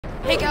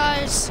Hey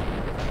guys!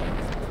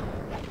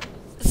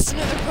 This is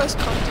another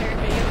post-commentary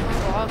video of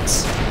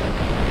Roblox.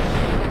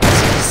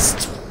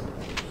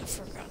 I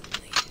forgot,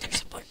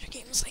 there's a bunch of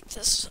games like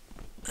this.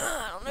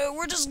 I don't know,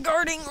 we're just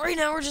guarding, right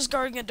now we're just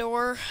guarding a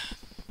door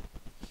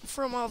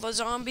from all the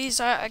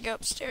zombies. I go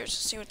upstairs to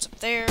see what's up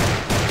there.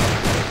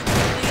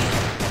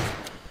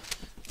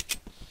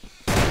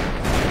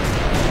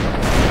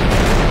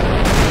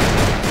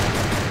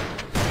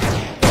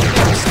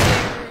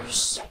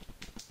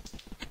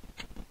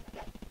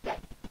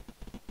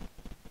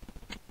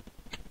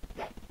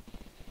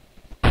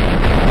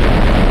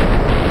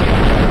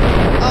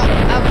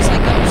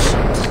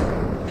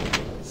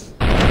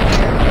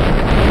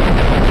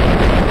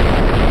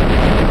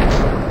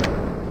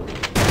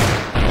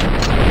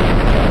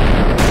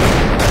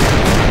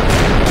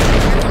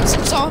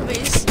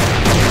 Zombies.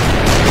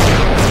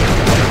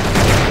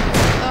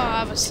 Oh,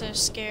 I was so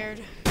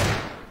scared.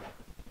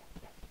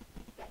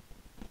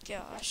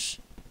 Gosh.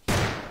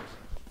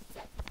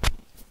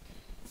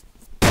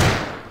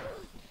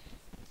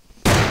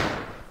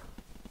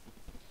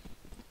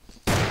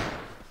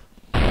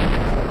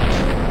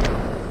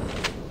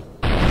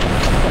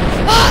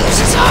 Ah, there's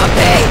a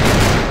zombie!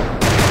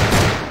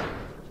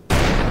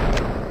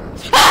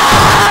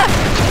 Ah!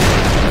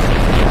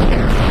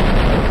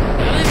 I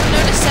don't even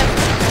notice that.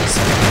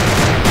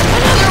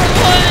 Another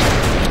one!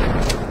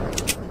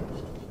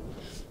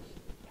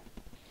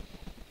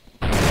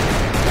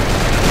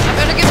 I'm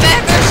gonna get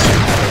back.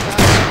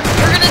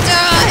 We're gonna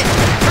die!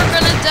 We're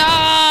gonna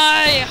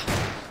die!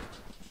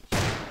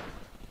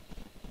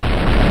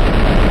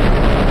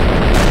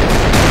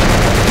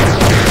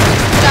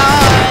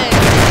 Die!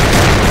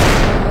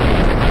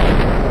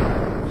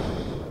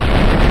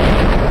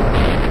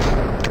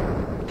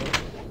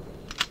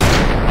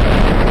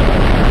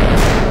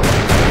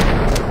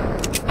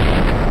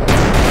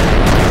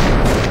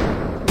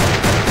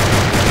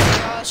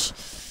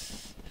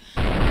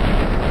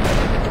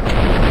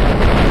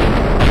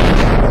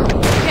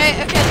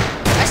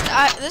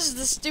 This is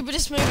the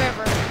stupidest move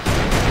ever.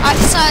 I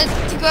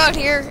decided to go out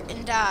here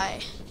and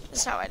die.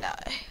 That's how I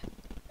die.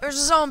 There's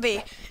a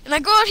zombie, and I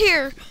go out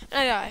here and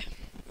I die.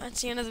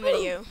 That's the end of the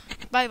video.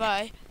 Bye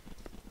bye.